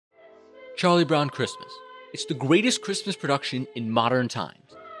Charlie Brown Christmas. It's the greatest Christmas production in modern times.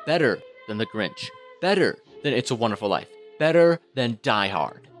 Better than The Grinch. Better than It's a Wonderful Life. Better than Die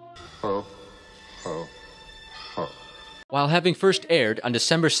Hard. Ho, ho, ho. While having first aired on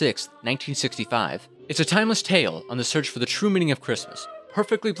December 6, 1965, it's a timeless tale on the search for the true meaning of Christmas,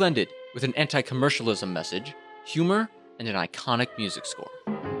 perfectly blended with an anti-commercialism message, humor, and an iconic music score.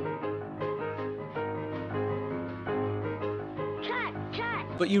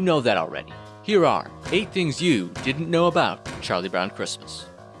 But you know that already. Here are 8 things you didn't know about Charlie Brown Christmas.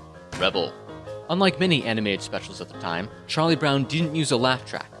 Rebel. Unlike many animated specials at the time, Charlie Brown didn't use a laugh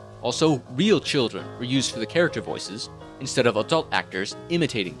track. Also, real children were used for the character voices, instead of adult actors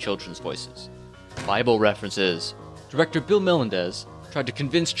imitating children's voices. Bible references. Director Bill Melendez tried to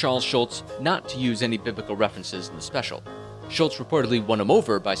convince Charles Schulz not to use any biblical references in the special. Schulz reportedly won him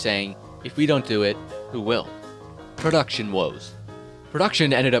over by saying, "If we don't do it, who will?" Production woes.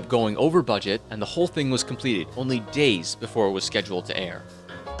 Production ended up going over budget, and the whole thing was completed only days before it was scheduled to air.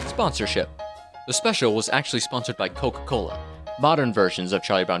 Sponsorship. The special was actually sponsored by Coca-Cola. Modern versions of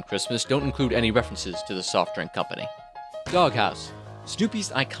Charlie Brown Christmas don't include any references to the soft drink company. Doghouse.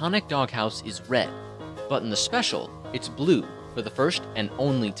 Snoopy's iconic doghouse is red, but in the special, it's blue for the first and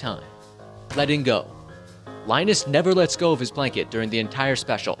only time. Letting go. Linus never lets go of his blanket during the entire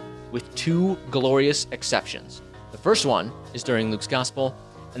special, with 2 glorious exceptions. The first one is during Luke's Gospel,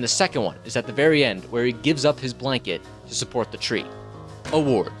 and the second one is at the very end where he gives up his blanket to support the tree.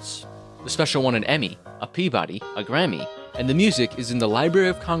 Awards. The special won an Emmy, a Peabody, a Grammy, and the music is in the Library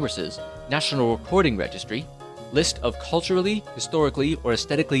of Congress's National Recording Registry list of culturally, historically, or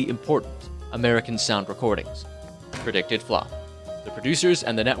aesthetically important American sound recordings. Predicted flop. The producers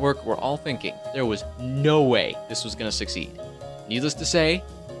and the network were all thinking there was no way this was going to succeed. Needless to say,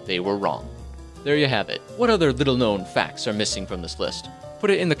 they were wrong. There you have it. What other little-known facts are missing from this list?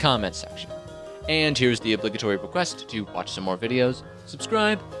 Put it in the comments section. And here's the obligatory request to watch some more videos,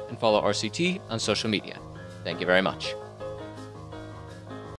 subscribe, and follow RCT on social media. Thank you very much.